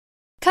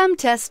Come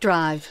test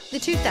drive the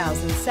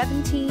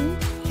 2017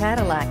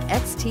 Cadillac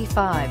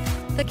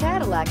XT5. The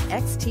Cadillac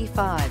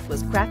XT5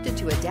 was crafted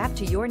to adapt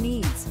to your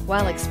needs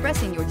while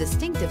expressing your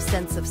distinctive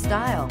sense of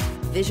style.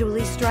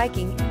 Visually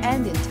striking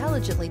and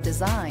intelligently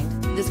designed,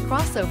 this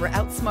crossover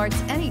outsmarts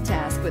any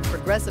task with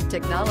progressive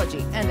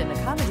technology and an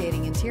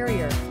accommodating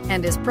interior,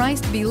 and is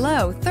priced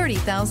below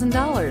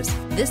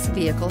 $30,000. This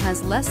vehicle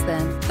has less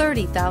than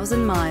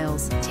 30,000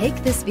 miles. Take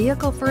this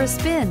vehicle for a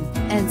spin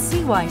and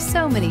see why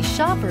so many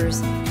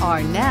shoppers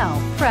are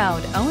now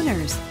proud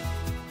owners.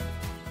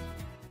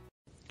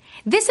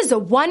 This is a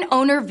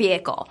one-owner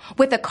vehicle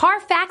with a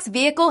Carfax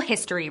Vehicle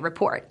History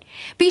Report.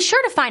 Be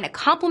sure to find a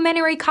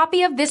complimentary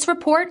copy of this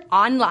report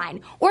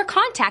online or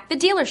contact the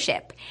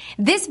dealership.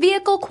 This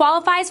vehicle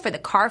qualifies for the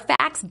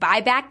Carfax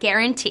Buyback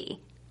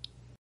Guarantee.